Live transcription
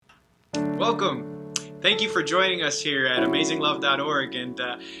Welcome. Thank you for joining us here at AmazingLove.org. And,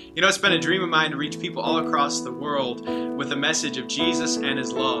 it's been a dream of mine to reach people all across the world with a message of Jesus and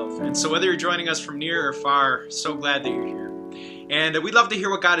His love. And so whether you're joining us from near or far, so glad that you're here. And we'd love to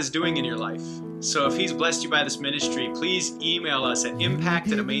hear what God is doing in your life. So if He's blessed you by this ministry, please email us at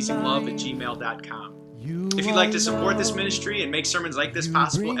impact@amazinglove@gmail.com. If you'd like to support this ministry and make sermons like this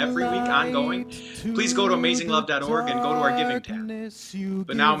possible every week ongoing, please go to AmazingLove.org and go to our giving tab.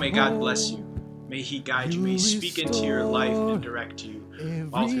 But now may God bless you. May He guide you. May He speak into your life and direct you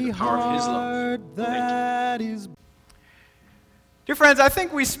all through the power of His love. Thank you. Dear friends, I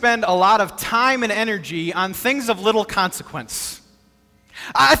think we spend a lot of time and energy on things of little consequence.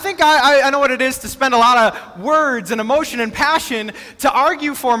 I think I know what it is to spend a lot of words and emotion and passion to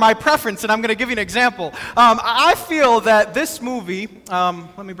argue for my preference, and I'm going to give you an example. I feel that this movie,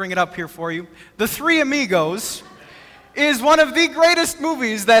 let me bring it up here for you, The Three Amigos, is one of the greatest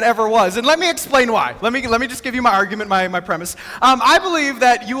movies that ever was. And let me explain why. Let me just give you my argument, my premise. I believe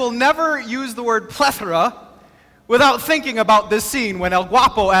that you will never use the word plethora without thinking about this scene when El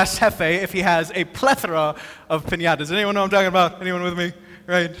Guapo asks Jefe if he has a plethora of piñatas. Does anyone know what I'm talking about? Anyone with me?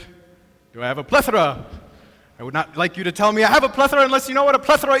 Right? Do I have a plethora? I would not like you to tell me I have a plethora unless you know what a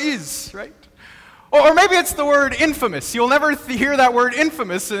plethora is, right? Or maybe it's the word infamous. You'll never hear that word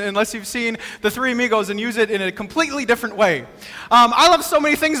infamous unless you've seen The Three Amigos and use it in a completely different way. I love so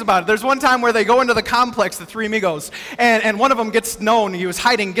many things about it. There's one time where they go into the complex, The Three Amigos, and one of them gets known. He was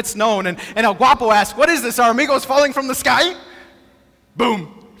hiding, gets known, and El Guapo asks, "What is this? Are amigos falling from the sky?"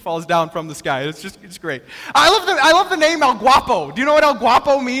 Boom. Falls down from the sky. It's great. I love the name El Guapo. Do you know what El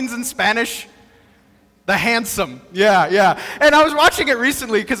Guapo means in Spanish? The handsome. Yeah. And I was watching it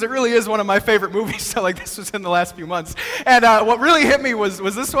recently because it really is one of my favorite movies. So this was in the last few months. And what really hit me was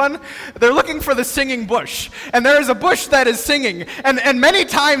this one. They're looking for the singing bush. And there is a bush that is singing. And many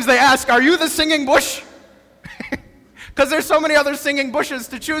times they ask, "Are you the singing bush?" Because there's so many other singing bushes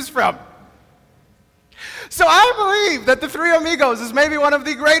to choose from. So I believe that The Three Amigos is maybe one of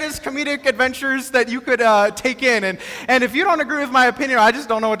the greatest comedic adventures that you could take in. And if you don't agree with my opinion, I just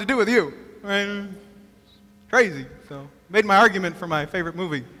don't know what to do with you. Right? Crazy. So made my argument for my favorite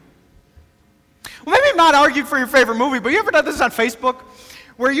movie. Well, maybe not argued for your favorite movie, but you ever done this on Facebook?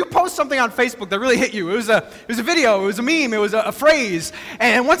 Where you post something on Facebook that really hit you. It was a video, it was a meme, it was a phrase,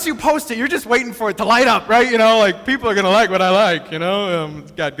 and once you post it, you're just waiting for it to light up, right? People are going to like what I like,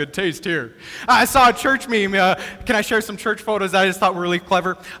 it's got good taste here. I saw a church meme. Can I share some church photos that I just thought were really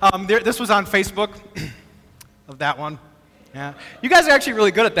clever? This was on Facebook, of that one. Yeah, you guys are actually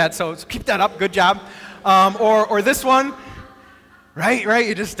really good at that, so keep that up, good job. Or this one, right,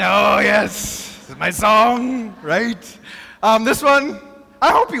 you just, oh yes, this is my song, right? This one, I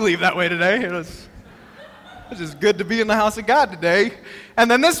hope you leave that way today. It's just good to be in the house of God today.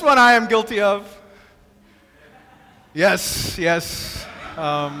 And then this one I am guilty of. Yes. Yeah.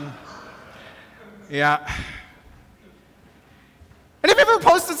 And if you ever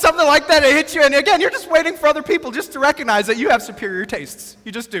posted something like that, it hits you, and again, you're just waiting for other people just to recognize that you have superior tastes.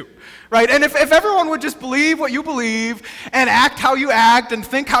 You just do, right? And if everyone would just believe what you believe and act how you act and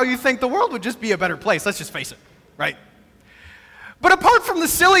think how you think, the world would just be a better place. Let's just face it, right? But apart from the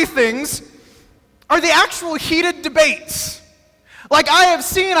silly things are the actual heated debates. I have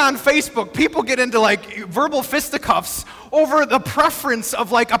seen on Facebook, people get into verbal fisticuffs over the preference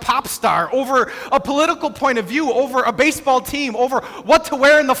of a pop star, over a political point of view, over a baseball team, over what to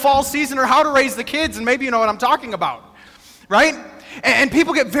wear in the fall season or how to raise the kids, and maybe you know what I'm talking about, right? And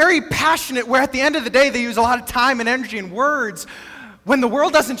people get very passionate where at the end of the day they use a lot of time and energy and words when the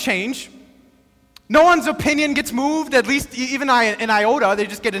world doesn't change. No one's opinion gets moved, at least even in iota. They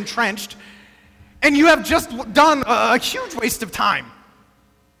just get entrenched. And you have just done a huge waste of time.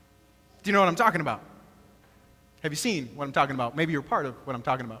 Do you know what I'm talking about? Have you seen what I'm talking about? Maybe you're part of what I'm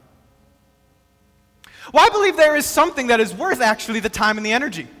talking about. Well, I believe there is something that is worth actually the time and the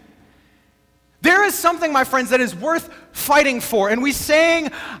energy. There is something, my friends, that is worth fighting for. And we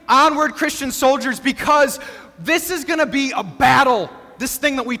sang Onward Christian Soldiers because this is going to be a battle. This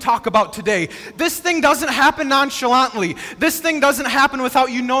thing that we talk about today. This thing doesn't happen nonchalantly. This thing doesn't happen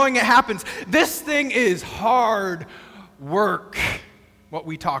without you knowing it happens. This thing is hard work, what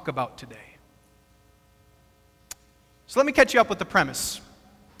we talk about today. So let me catch you up with the premise.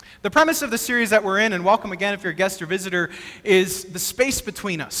 The premise of the series that we're in, and welcome again if you're a guest or visitor, is the space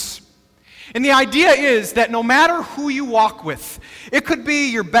between us. And the idea is that no matter who you walk with, it could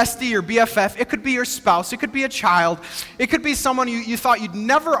be your bestie, your BFF, it could be your spouse, it could be a child, it could be someone you thought you'd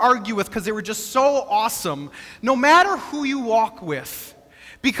never argue with because they were just so awesome. No matter who you walk with,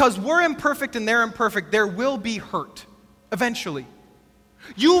 because we're imperfect and they're imperfect, there will be hurt, eventually.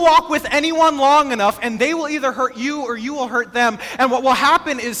 You walk with anyone long enough, and they will either hurt you or you will hurt them. And what will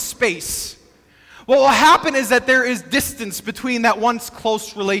happen is space. What will happen is that there is distance between that once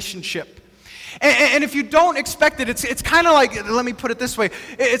close relationship. And if you don't expect it, it's kind of like, let me put it this way,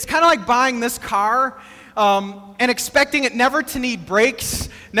 it's kind of like buying this car and expecting it never to need brakes,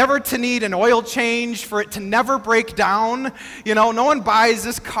 never to need an oil change, for it to never break down. You know, no one buys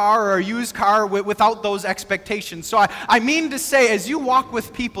this car or a used car without those expectations. So I mean to say, as you walk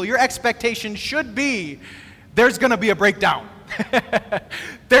with people, your expectation should be, there's going to be a breakdown.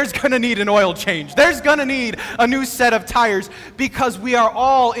 There's going to need an oil change. There's going to need a new set of tires, because we are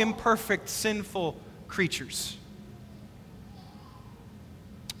all imperfect, sinful creatures.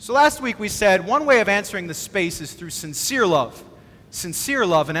 So last week we said one way of answering the space is through sincere love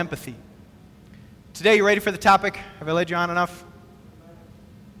and empathy. Today, you ready for the topic? Have I led you on enough?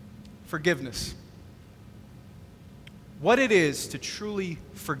 Forgiveness. What it is to truly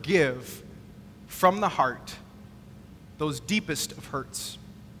forgive from the heart those deepest of hurts.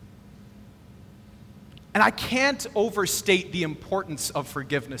 And I can't overstate the importance of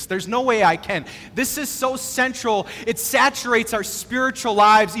forgiveness. There's no way I can. This is so central. It saturates our spiritual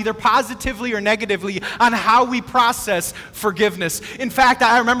lives, either positively or negatively, on how we process forgiveness. In fact,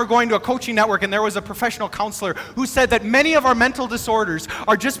 I remember going to a coaching network, and there was a professional counselor who said that many of our mental disorders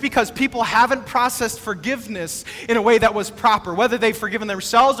are just because people haven't processed forgiveness in a way that was proper, whether they've forgiven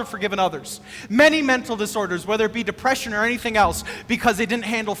themselves or forgiven others. Many mental disorders, whether it be depression or anything else, because they didn't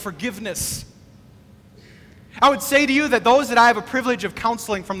handle forgiveness. I would say to you that those that I have a privilege of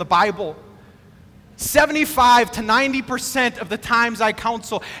counseling from the Bible, 75 to 90% of the times I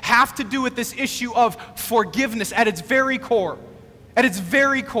counsel have to do with this issue of forgiveness at its very core. At its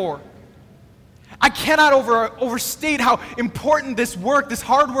very core. I cannot overstate how important this work, this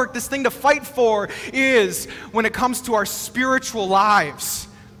hard work, this thing to fight for is when it comes to our spiritual lives.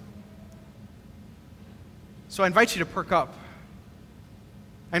 So I invite you to perk up.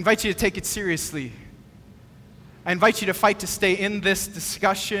 I invite you to take it seriously. I invite you to fight to stay in this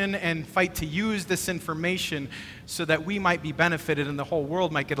discussion and fight to use this information so that we might be benefited and the whole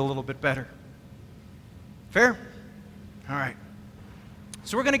world might get a little bit better. Fair? All right.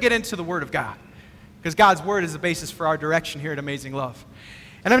 So we're going to get into the Word of God, because God's Word is the basis for our direction here at Amazing Love.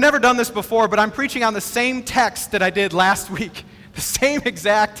 And I've never done this before, but I'm preaching on the same text that I did last week. The same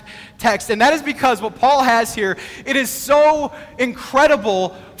exact text. And that is because what Paul has here, it is so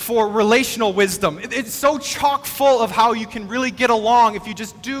incredible for relational wisdom. It's so chock full of how you can really get along if you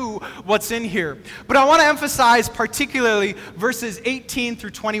just do what's in here. But I want to emphasize particularly verses 18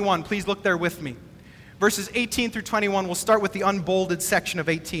 through 21. Please look there with me. Verses 18 through 21, we'll start with the unbolded section of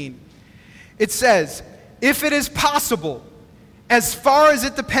 18. It says, "If it is possible, as far as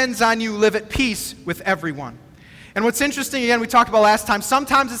it depends on you, live at peace with everyone." And what's interesting, again, we talked about last time,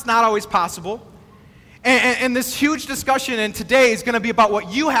 sometimes it's not always possible. And this huge discussion in today is going to be about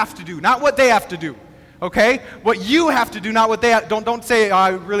what you have to do, not what they have to do. Okay? What you have to do, not what they have. Don't say, oh, I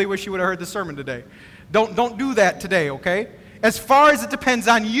really wish you would have heard the sermon today. Don't do that today, okay? As far as it depends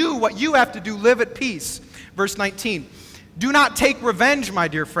on you, what you have to do, live at peace. Verse 19. "Do not take revenge, my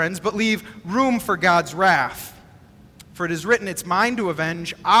dear friends, but leave room for God's wrath. For it is written, it's mine to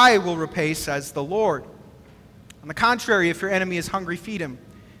avenge, I will repay, says the Lord. On the contrary, if your enemy is hungry, feed him.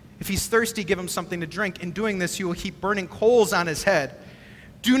 If he's thirsty, give him something to drink. In doing this, you will heap burning coals on his head.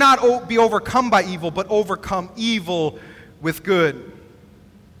 Do not be overcome by evil, but overcome evil with good."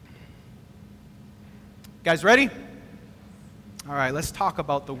 Guys, ready? All right, let's talk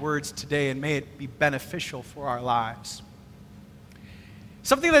about the words today, and may it be beneficial for our lives.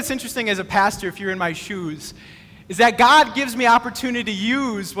 Something that's interesting as a pastor, if you're in my shoes, is that God gives me opportunity to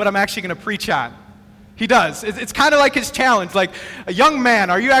use what I'm actually going to preach on. He does. It's kind of like his challenge, like, a young man,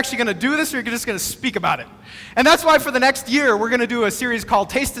 are you actually going to do this, or are you just going to speak about it? And that's why for the next year, we're going to do a series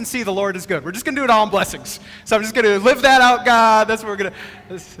called Taste and See the Lord is Good. We're just going to do it all in blessings. So I'm just going to live that out, God. That's what we're going to,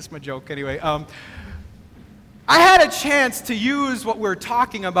 that's my joke anyway. I had a chance to use what we're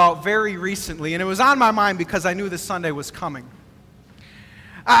talking about very recently, and it was on my mind because I knew this Sunday was coming.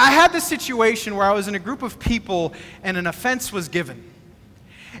 I had this situation where I was in a group of people, and an offense was given.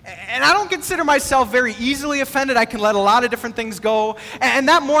 And I don't consider myself very easily offended. I can let a lot of different things go. And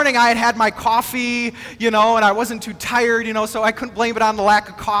that morning I had had my coffee, and I wasn't too tired, so I couldn't blame it on the lack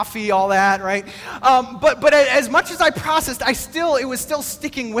of coffee, all that, right? But as much as I processed, it was still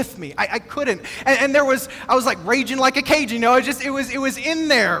sticking with me. I couldn't. And I was like raging like a Cajun, it was in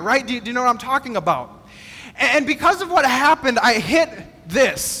there, right? Do you know what I'm talking about? And because of what happened, I hit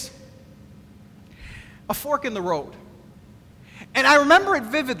this, a fork in the road. And I remember it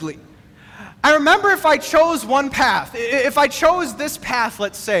vividly. I remember if I chose one path, if I chose this path,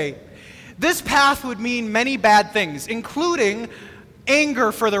 let's say, this path would mean many bad things, including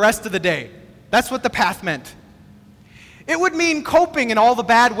anger for the rest of the day. That's what the path meant. It would mean coping in all the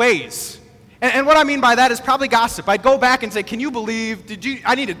bad ways. And what I mean by that is probably gossip. I'd go back and say, can you believe,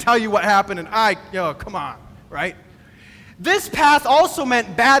 I need to tell you what happened, and come on, right? This path also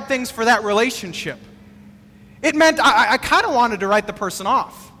meant bad things for that relationship. It meant I kind of wanted to write the person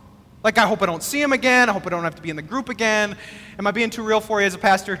off. Like, I hope I don't see him again. I hope I don't have to be in the group again. Am I being too real for you as a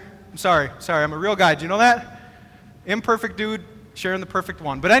pastor? I'm sorry, I'm a real guy. Do you know that? Imperfect dude sharing the perfect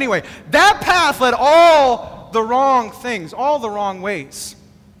one. But anyway, that path led all the wrong things, all the wrong ways.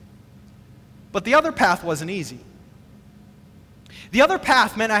 But the other path wasn't easy. The other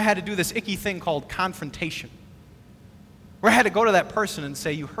path meant I had to do this icky thing called confrontation, where I had to go to that person and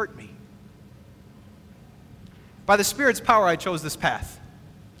say, you hurt me. By the Spirit's power, I chose this path.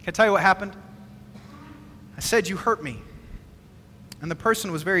 Can I tell you what happened? I said, you hurt me. And the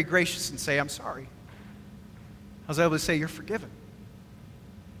person was very gracious and say, I'm sorry. I was able to say, you're forgiven.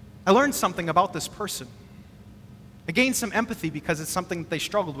 I learned something about this person. I gained some empathy because it's something that they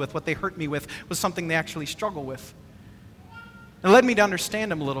struggled with. What they hurt me with was something they actually struggle with. It led me to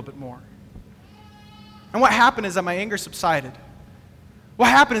understand them a little bit more. And what happened is that my anger subsided. What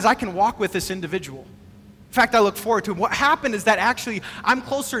happened is I can walk with this individual. In fact, I look forward to it. What happened is that actually I'm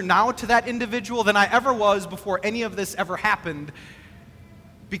closer now to that individual than I ever was before any of this ever happened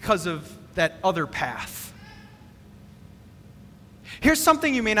because of that other path. Here's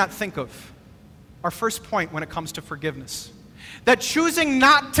something you may not think of. Our first point when it comes to forgiveness. That choosing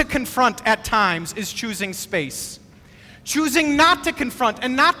not to confront at times is choosing space. Choosing not to confront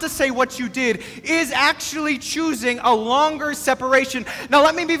and not to say what you did is actually choosing a longer separation. Now,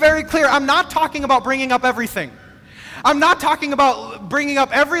 let me be very clear. I'm not talking about bringing up everything. I'm not talking about bringing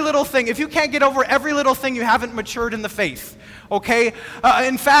up every little thing. If you can't get over every little thing, you haven't matured in the faith. Okay?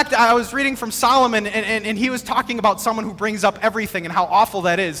 In fact, I was reading from Solomon, and he was talking about someone who brings up everything and how awful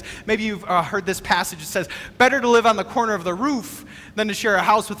that is. Maybe you've heard this passage. It says, better to live on the corner of the roof than to share a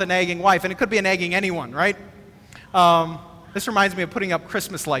house with a nagging wife. And it could be a nagging anyone, right? This reminds me of putting up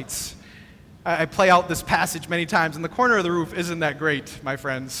Christmas lights. I play out this passage many times, and the corner of the roof isn't that great, my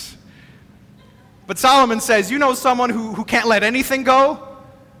friends. But Solomon says, you know someone who can't let anything go?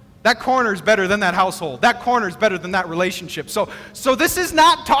 That corner is better than that household. That corner is better than that relationship. So this is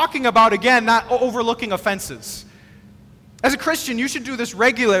not talking about, again, not overlooking offenses. As a Christian, you should do this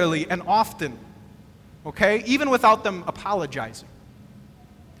regularly and often, okay? Even without them apologizing.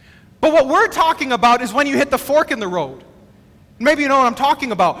 But what we're talking about is when you hit the fork in the road. Maybe you know what I'm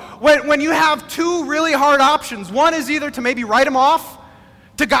talking about. When you have two really hard options. One is either to maybe write them off,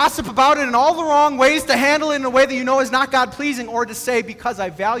 to gossip about it in all the wrong ways, to handle it in a way that you know is not God-pleasing, or to say, because I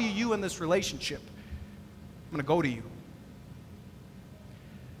value you in this relationship, I'm going to go to you.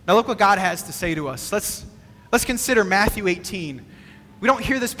 Now look what God has to say to us. Let's consider Matthew 18. We don't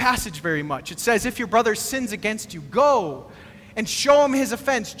hear this passage very much. It says, if your brother sins against you, go and show him his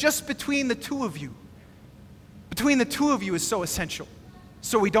offense just between the two of you. Between the two of you is so essential.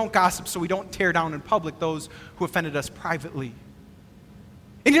 So we don't gossip, so we don't tear down in public those who offended us privately.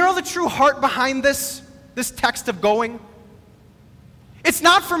 And you know the true heart behind this text of going? It's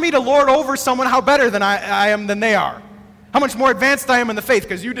not for me to lord over someone how better than I am than they are. How much more advanced I am in the faith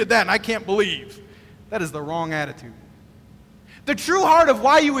because you did that and I can't believe. That is the wrong attitude. The true heart of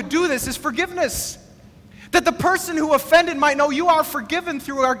why you would do this is forgiveness. That the person who offended might know you are forgiven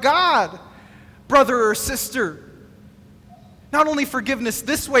through our God, brother or sister. Not only forgiveness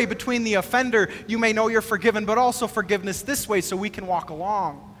this way between the offender, you may know you're forgiven, but also forgiveness this way so we can walk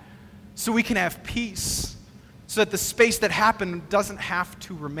along, so we can have peace, so that the space that happened doesn't have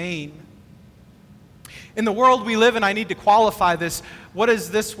to remain. In the world we live in, I need to qualify this. What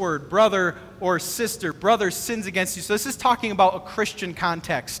is this word? Brother or sister. Brother sins against you. So this is talking about a Christian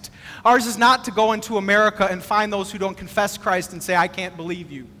context. Ours is not to go into America and find those who don't confess Christ and say, I can't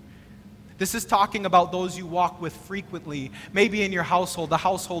believe you. This is talking about those you walk with frequently, maybe in your household, the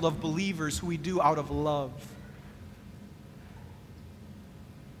household of believers who we do out of love.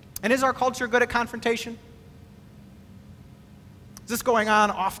 And is our culture good at confrontation? Is this going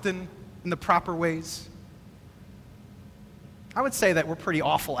on often in the proper ways? I would say that we're pretty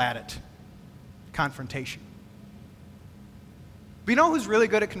awful at it, confrontation. But you know who's really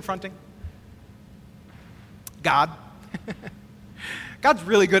good at confronting? God. God's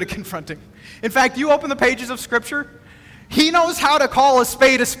really good at confronting. In fact, you open the pages of Scripture, He knows how to call a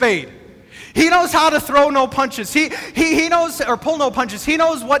spade a spade. He knows how to throw no punches. He knows, or pull no punches. He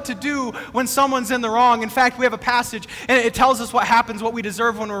knows what to do when someone's in the wrong. In fact, we have a passage, and it tells us what happens, what we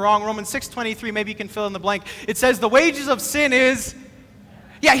deserve when we're wrong. Romans 6:23, maybe you can fill in the blank. It says, the wages of sin is...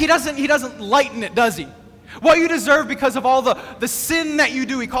 Yeah, he doesn't lighten it, does he? What you deserve because of all the sin that you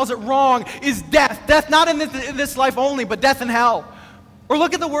do, he calls it wrong, is death. Death not in this life only, but death in hell. Or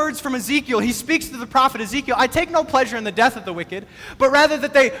look at the words from Ezekiel. He speaks to the prophet Ezekiel. I take no pleasure in the death of the wicked, but rather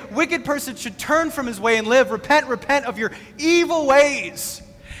that the wicked person should turn from his way and live. Repent of your evil ways.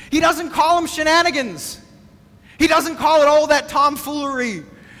 He doesn't call them shenanigans. He doesn't call it, oh, that tomfoolery.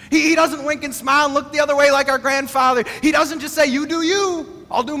 He doesn't wink and smile and look the other way like our grandfather. He doesn't just say, you do you,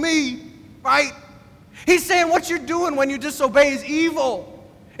 I'll do me, right? He's saying what you're doing when you disobey is evil.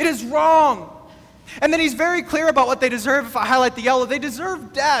 It is wrong. And then he's very clear about what they deserve. If I highlight the yellow, they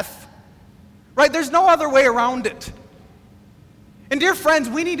deserve death. Right? There's no other way around it. And dear friends,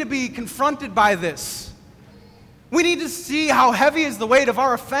 we need to be confronted by this. We need to see how heavy is the weight of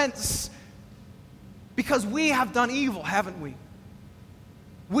our offense. Because we have done evil, haven't we?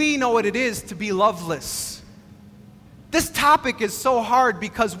 We know what it is to be loveless. This topic is so hard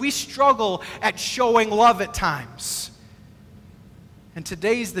because we struggle at showing love at times. And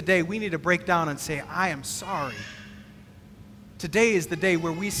today's the day we need to break down and say, I am sorry. Today is the day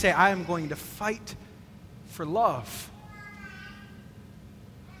where we say, I am going to fight for love.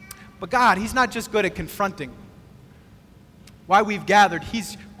 But God, He's not just good at confronting. Why we've gathered,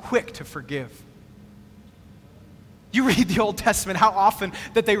 He's quick to forgive. You read the Old Testament, how often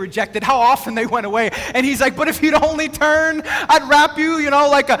that they rejected, how often they went away. And He's like, but if you'd only turn, I'd wrap you,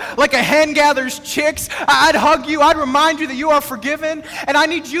 like a hen gathers chicks. I'd hug you. I'd remind you that you are forgiven. And I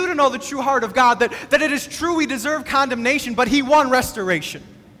need you to know the true heart of God, that it is true we deserve condemnation, but He won restoration.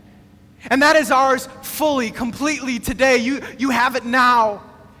 And that is ours fully, completely today. You have it now.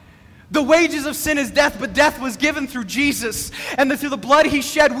 The wages of sin is death, but death was given through Jesus. And through the blood He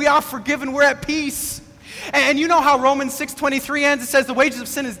shed, we are forgiven. We're at peace. And you know how Romans 6:23 ends? It says the wages of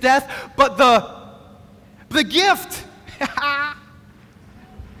sin is death, but the gift,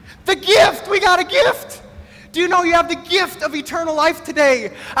 the gift, we got a gift. Do you know you have the gift of eternal life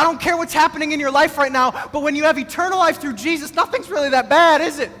today? I don't care what's happening in your life right now, but when you have eternal life through Jesus, nothing's really that bad,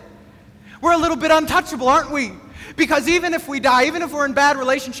 is it? We're a little bit untouchable, aren't we? Because even if we die, even if we're in bad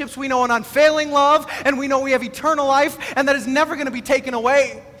relationships, we know an unfailing love, and we know we have eternal life, and that is never going to be taken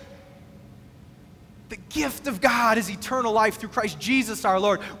away. The gift of God is eternal life through Christ Jesus our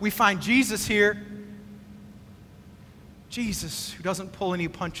Lord. We find Jesus here. Jesus, who doesn't pull any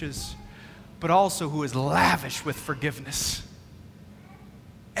punches, but also who is lavish with forgiveness.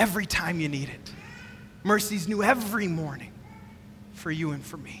 Every time you need it. Mercies new every morning for you and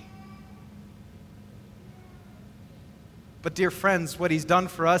for me. But dear friends, what He's done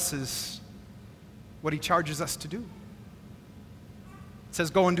for us is what He charges us to do. It says,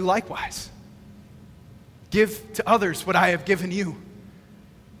 go and do likewise. Give to others what I have given you. And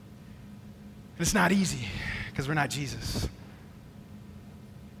it's not easy because we're not Jesus.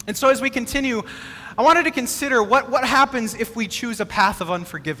 And so as we continue, I wanted to consider what happens if we choose a path of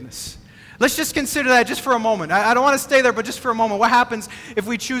unforgiveness. Let's just consider that just for a moment. I don't want to stay there, but just for a moment. What happens if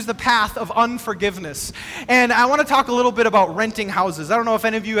we choose the path of unforgiveness? And I want to talk a little bit about renting houses. I don't know if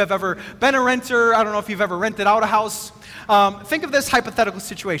any of you have ever been a renter. I don't know if you've ever rented out a house. Think of this hypothetical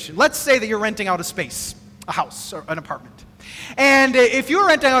situation. Let's say that you're renting out a space. A house or an apartment. And if you were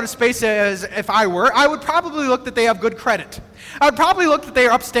renting out a space, as if I were, I would probably look that they have good credit. I would probably look that they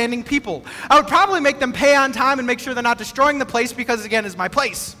are upstanding people. I would probably make them pay on time and make sure they're not destroying the place because, again, it's my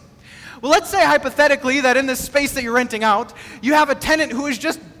place. Well, let's say hypothetically that in this space that you're renting out, you have a tenant who is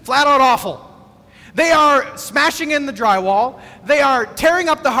just flat out awful. They are smashing in the drywall. They are tearing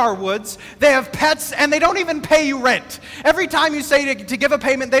up the hardwoods. They have pets, and they don't even pay you rent. Every time you say to give a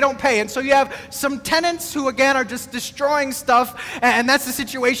payment, they don't pay. And so you have some tenants who, again, are just destroying stuff, and that's the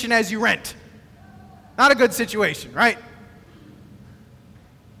situation as you rent. Not a good situation, right?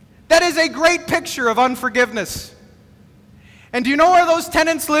 That is a great picture of unforgiveness. And do you know where those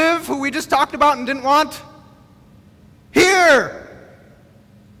tenants live who we just talked about and didn't want? Here.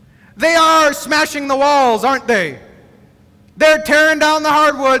 They are smashing the walls, aren't they? They're tearing down the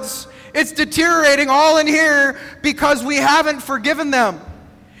hardwoods. It's deteriorating all in here because we haven't forgiven them.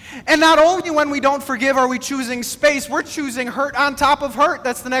 And not only when we don't forgive are we choosing space, we're choosing hurt on top of hurt.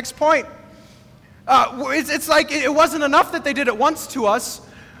 That's the next point. It's like it wasn't enough that they did it once to us.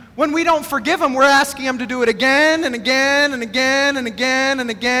 When we don't forgive them, we're asking them to do it again and again and again and again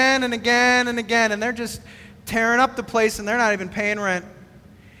and again and again and again. And they're just tearing up the place and they're not even paying rent.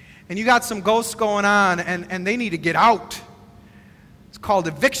 And you got some ghosts going on, and they need to get out. It's called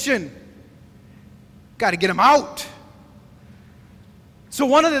eviction. got to get them out. So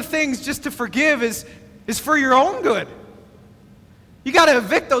one of the things just to forgive is for your own good. You got to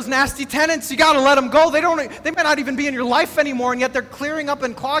evict those nasty tenants. You got to let them go. They may not even be in your life anymore, and yet they're clearing up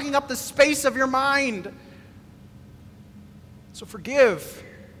and clogging up the space of your mind. So forgive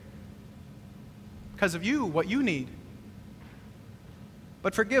because of you, what you need.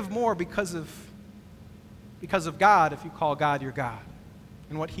 But forgive more because of God, if you call God your God,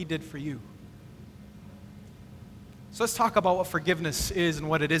 and what He did for you. So let's talk about what forgiveness is and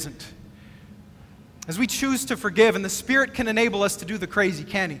what it isn't. As we choose to forgive, and the Spirit can enable us to do the crazy,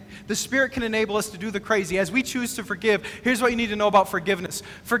 can He? The Spirit can enable us to do the crazy. As we choose to forgive, here's what you need to know about forgiveness.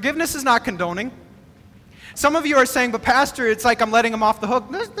 Forgiveness is not condoning. Some of you are saying, but Pastor, it's like I'm letting him off the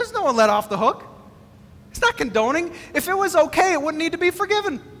hook. There's no one let off the hook. It's not condoning. If it was okay, it wouldn't need to be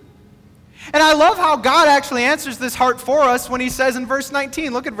forgiven. And I love how God actually answers this heart for us when He says in verse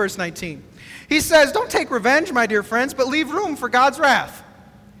 19, look at verse 19. He says, don't take revenge, my dear friends, but leave room for God's wrath.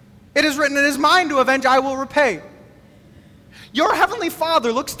 It is written, it is mine to avenge, I will repay. Your heavenly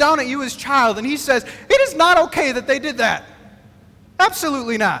Father looks down at you as child and He says, it is not okay that they did that.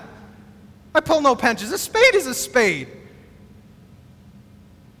 Absolutely not. I pull no punches. A spade is a spade.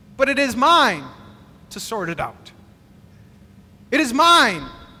 But it is mine to sort it out. It is mine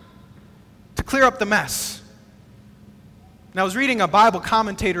to clear up the mess. And I was reading a Bible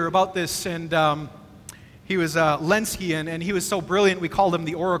commentator about this, and he was Lenski, and he was so brilliant we called him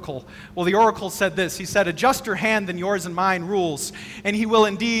the Oracle. Well, the Oracle said this. He said, a juster hand than yours and mine rules, and He will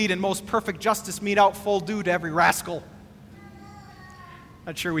indeed in most perfect justice mete out full due to every rascal.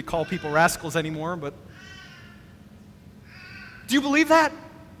 Not sure we call people rascals anymore, but do you believe that?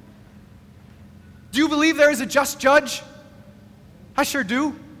 Do you believe there is a just judge? I sure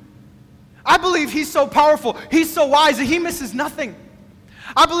do. I believe He's so powerful, He's so wise that He misses nothing.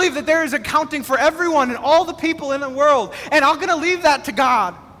 I believe that there is accounting for everyone and all the people in the world, and I'm going to leave that to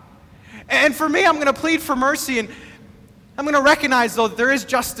God. And for me, I'm going to plead for mercy, and I'm going to recognize, though, that there is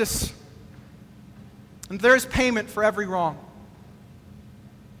justice, and there is payment for every wrong.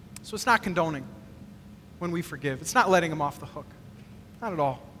 So it's not condoning when we forgive. It's not letting them off the hook. Not at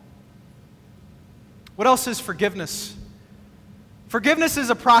all. What else is forgiveness? Forgiveness is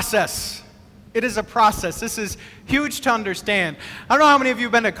a process. It is a process. This is huge to understand. I don't know how many of you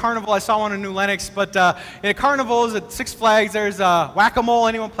have been to Carnival. I saw one in New Lenox, but in Carnivals at Six Flags, there's whack-a-mole.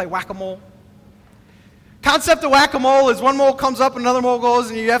 Anyone play whack-a-mole? Concept of whack-a-mole is one mole comes up, another mole goes,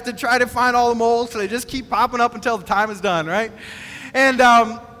 and you have to try to find all the moles, so they just keep popping up until the time is done, right? And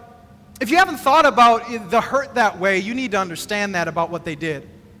if you haven't thought about the hurt that way, you need to understand that about what they did.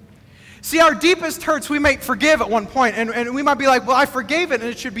 See, our deepest hurts we might forgive at one point, and we might be like, well, I forgave it, and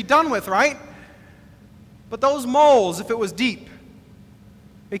it should be done with, right? But those moles, if it was deep,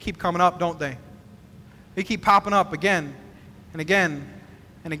 they keep coming up, don't they? They keep popping up again and again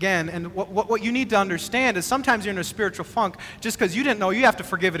and again. And what you need to understand is sometimes you're in a spiritual funk just because you didn't know you have to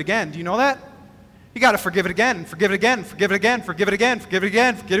forgive it again. Do you know that? You got to forgive it again, forgive it again, forgive it again, forgive it again, forgive it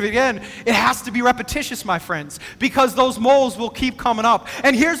again, forgive it again. It has to be repetitious, my friends, because those moles will keep coming up.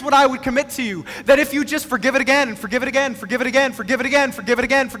 And here's what I would commit to you, that if you just forgive it again and forgive it again, forgive it again, forgive it again, forgive it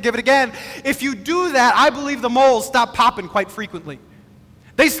again, forgive it again, if you do that, I believe the moles stop popping quite frequently.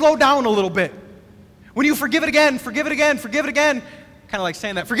 They slow down a little bit. When you forgive it again, forgive it again, forgive it again, kind of like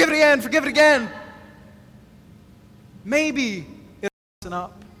saying that, forgive it again, maybe it'll listen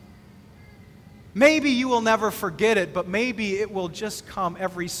up. Maybe you will never forget it, but maybe it will just come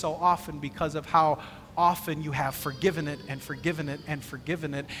every so often because of how often you have forgiven it and forgiven it and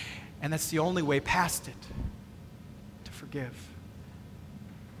forgiven it, and that's the only way past it, to forgive.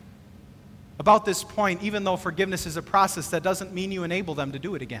 About this point, even though forgiveness is a process, that doesn't mean you enable them to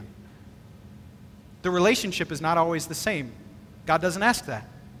do it again. The relationship is not always the same. God doesn't ask that.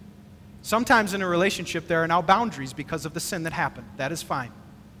 Sometimes in a relationship there are now boundaries because of the sin that happened. That is fine.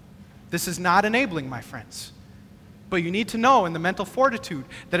 This is not enabling, my friends. But you need to know in the mental fortitude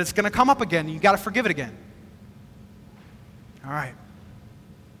that it's going to come up again, and you've got to forgive it again. All right.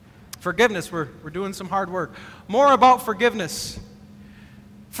 Forgiveness, we're doing some hard work. More about forgiveness.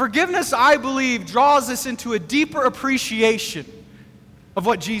 Forgiveness, I believe, draws us into a deeper appreciation of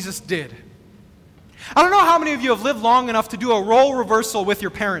what Jesus did. I don't know how many of you have lived long enough to do a role reversal with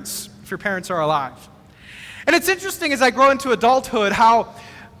your parents, if your parents are alive. And it's interesting as I grow into adulthood how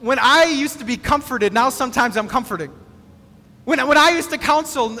when I used to be comforted, now sometimes I'm comforting. When I used to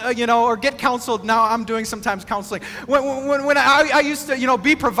counsel, or get counseled, now I'm doing sometimes counseling. When I used to,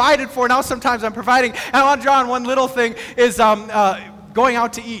 be provided for, now sometimes I'm providing. And I want to draw on one little thing is going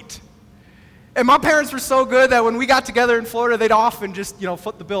out to eat. And my parents were so good that when we got together in Florida, they'd often just,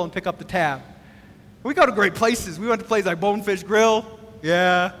 foot the bill and pick up the tab. We go to great places. We went to places like Bonefish Grill.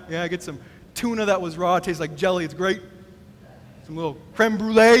 Yeah, get some tuna that was raw. It tastes like jelly. It's great. Some little creme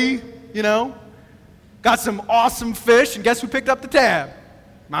brulee, Got some awesome fish, and guess who picked up the tab?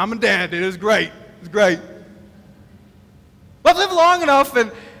 Mom and Dad did. It was great. It was great. But I've lived long enough,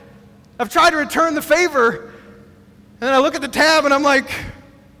 and I've tried to return the favor, and then I look at the tab, and I'm like,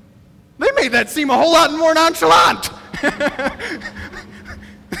 they made that seem a whole lot more nonchalant.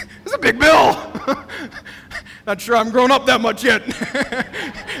 It's a big bill. Not sure I'm grown up that much yet.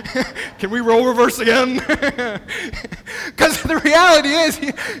 Can we role reverse again? Because the reality is,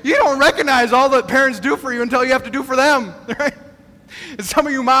 you don't recognize all that parents do for you until you have to do for them, right? And some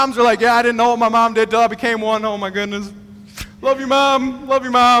of you moms are like, yeah, I didn't know what my mom did till I became one. Oh my goodness. Love you, Mom. Love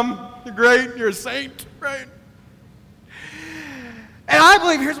you, Mom. You're great. You're a saint, right? And I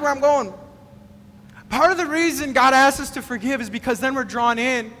believe, here's where I'm going. Part of the reason God asks us to forgive is because then we're drawn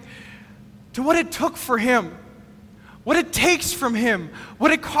in to what it took for Him, what it takes from Him,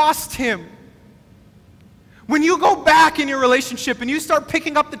 what it cost Him. When you go back in your relationship and you start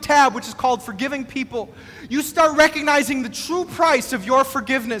picking up the tab, which is called forgiving people, you start recognizing the true price of your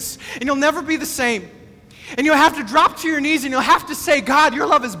forgiveness, and you'll never be the same. And you'll have to drop to your knees and you'll have to say, God, your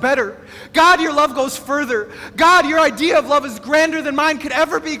love is better. God, your love goes further. God, your idea of love is grander than mine could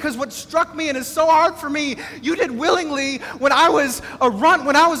ever be, because what struck me and is so hard for me, you did willingly when I was a runt,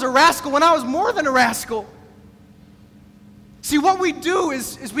 when I was a rascal, when I was more than a rascal. See, what we do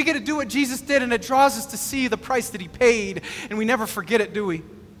is we get to do what Jesus did, and it draws us to see the price that He paid, and we never forget it, do we?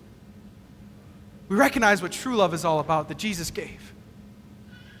 We recognize what true love is all about, that Jesus gave.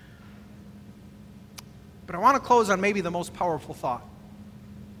 But I want to close on maybe the most powerful thought.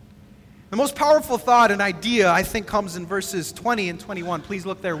 The most powerful thought and idea, I think, comes in verses 20 and 21. Please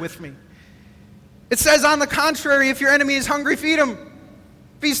look there with me. It says, on the contrary, if your enemy is hungry, feed him.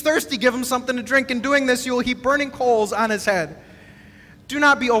 If he's thirsty, give him something to drink. In doing this, you will heap burning coals on his head. Do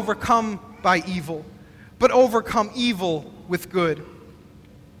not be overcome by evil, but overcome evil with good.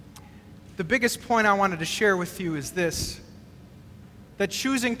 The biggest point I wanted to share with you is this: that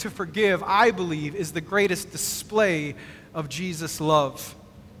choosing to forgive, I believe, is the greatest display of Jesus' love.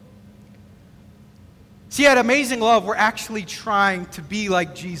 See, at Amazing Love, we're actually trying to be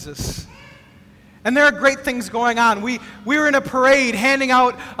like Jesus. And there are great things going on. We were in a parade handing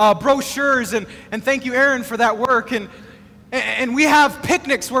out brochures, and thank you, Aaron, for that work. And we have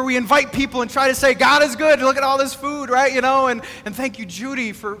picnics where we invite people and try to say, God is good, look at all this food, right? And thank you,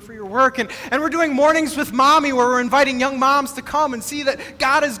 Judy, for your work. And we're doing mornings with Mommy where we're inviting young moms to come and see that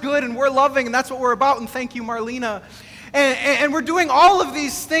God is good and we're loving, and that's what we're about. And thank you, Marlena. And we're doing all of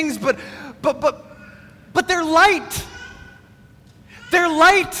these things, but they're light. They're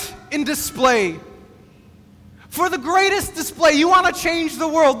light in display. For the greatest display, you want to change the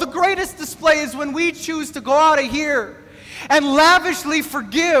world, the greatest display is when we choose to go out of here and lavishly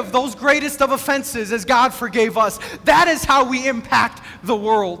forgive those greatest of offenses as God forgave us. That is how we impact the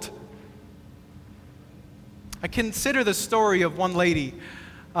world. I consider the story of one lady,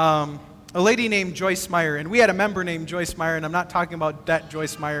 a lady named Joyce Meyer, and we had a member named Joyce Meyer, and I'm not talking about that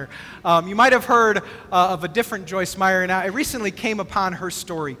Joyce Meyer. You might have heard of a different Joyce Meyer, and I recently came upon her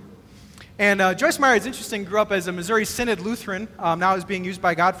story. And Joyce Meyer is interesting, grew up as a Missouri Synod Lutheran, now is being used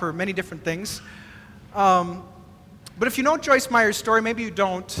by God for many different things. But if you know Joyce Meyer's story, maybe you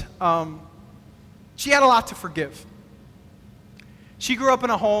don't, she had a lot to forgive. She grew up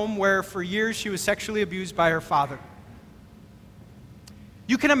in a home where for years she was sexually abused by her father.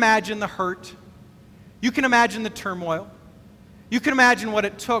 You can imagine the hurt. You can imagine the turmoil. You can imagine what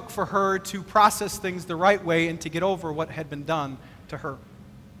it took for her to process things the right way and to get over what had been done to her.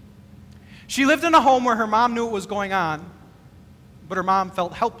 She lived in a home where her mom knew what was going on, but her mom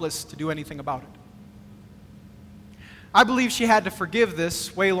felt helpless to do anything about it. I believe she had to forgive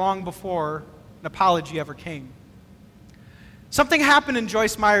this way long before an apology ever came. Something happened in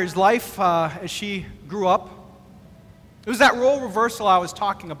Joyce Meyer's life as she grew up. It was that role reversal I was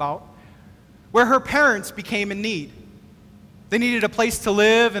talking about, where her parents became in need. They needed a place to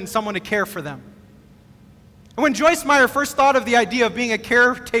live and someone to care for them. And when Joyce Meyer first thought of the idea of being a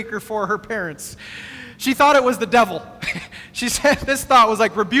caretaker for her parents, she thought it was the devil. She said this thought was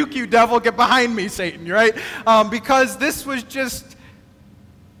like, rebuke you, devil, get behind me, Satan, right? Because this was just...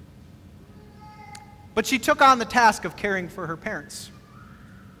 But she took on the task of caring for her parents.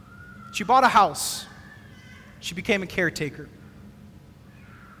 She bought a house. She became a caretaker.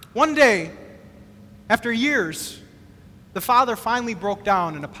 One day, after years, the father finally broke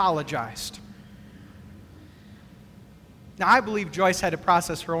down and apologized. Now, I believe Joyce had to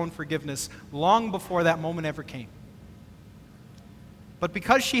process her own forgiveness long before that moment ever came. But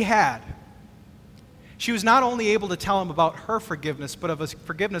because she had, she was not only able to tell him about her forgiveness, but of a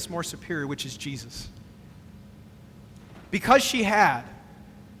forgiveness more superior, which is Jesus. Because she had,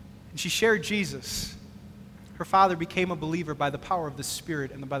 and she shared Jesus, her father became a believer by the power of the Spirit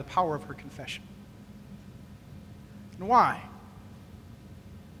and by the power of her confession. And why?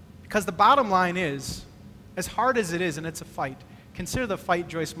 Because the bottom line is, as hard as it is, and it's a fight, consider the fight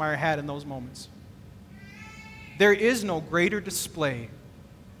Joyce Meyer had in those moments. There is no greater display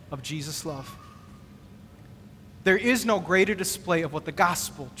of Jesus' love. There is no greater display of what the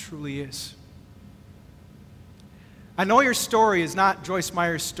gospel truly is. I know your story is not Joyce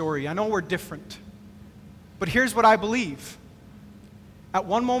Meyer's story. I know we're different. But here's what I believe. At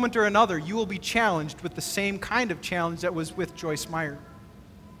one moment or another, you will be challenged with the same kind of challenge that was with Joyce Meyer.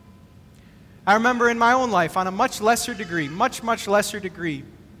 I remember in my own life, on a much lesser degree, much lesser degree,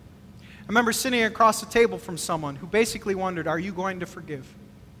 I remember sitting across the table from someone who basically wondered, are you going to forgive?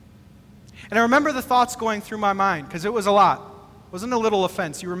 And I remember the thoughts going through my mind, because it was a lot. It wasn't a little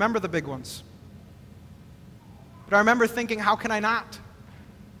offense. You remember the big ones. But I remember thinking, how can I not?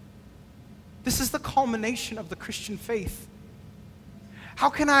 This is the culmination of the Christian faith.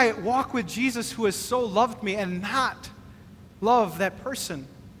 How can I walk with Jesus who has so loved me and not love that person?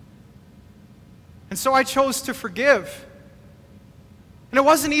 And so I chose to forgive. And it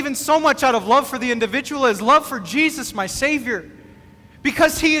wasn't even so much out of love for the individual as love for Jesus, my Savior.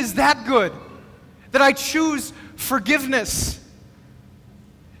 Because He is that good that I choose forgiveness.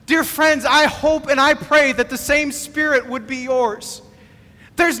 Dear friends, I hope and I pray that the same Spirit would be yours.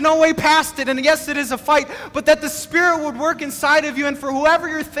 There's no way past it, and yes, it is a fight, but that the Spirit would work inside of you, and for whoever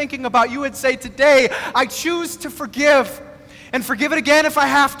you're thinking about, you would say, today, I choose to forgive, and forgive it again if I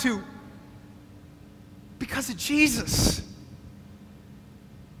have to. Because of Jesus.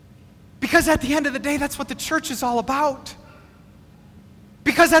 Because at the end of the day, that's what the church is all about.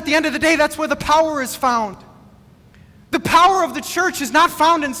 Because at the end of the day, that's where the power is found. The power of the church is not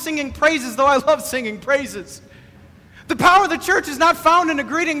found in singing praises, though I love singing praises. The power of the church is not found in a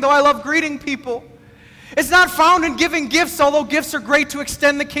greeting, though I love greeting people. It's not found in giving gifts, although gifts are great to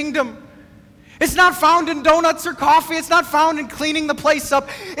extend the kingdom. It's not found in donuts or coffee. It's not found in cleaning the place up.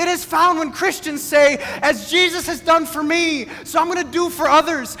 It is found when Christians say, as Jesus has done for me, so I'm going to do for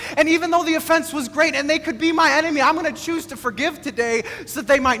others. And even though the offense was great and they could be my enemy, I'm going to choose to forgive today so that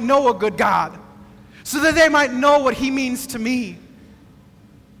they might know a good God. So that they might know what He means to me.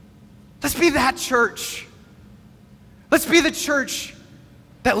 Let's be that church. Let's be the church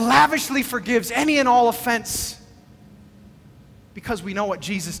that lavishly forgives any and all offense because we know what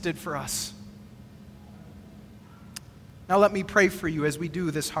Jesus did for us. Now let me pray for you as we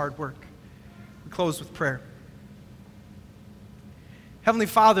do this hard work. We close with prayer. Heavenly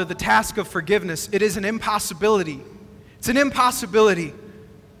Father, the task of forgiveness, it is an impossibility. It's an impossibility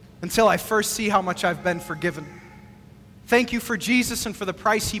until I first see how much I've been forgiven. Thank you for Jesus and for the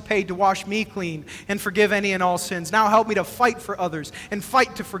price He paid to wash me clean and forgive any and all sins. Now help me to fight for others and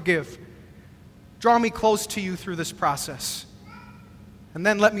fight to forgive. Draw me close to you through this process. And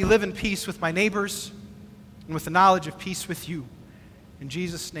then let me live in peace with my neighbors and with the knowledge of peace with you. In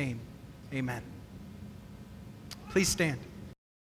Jesus' name, amen. Please stand.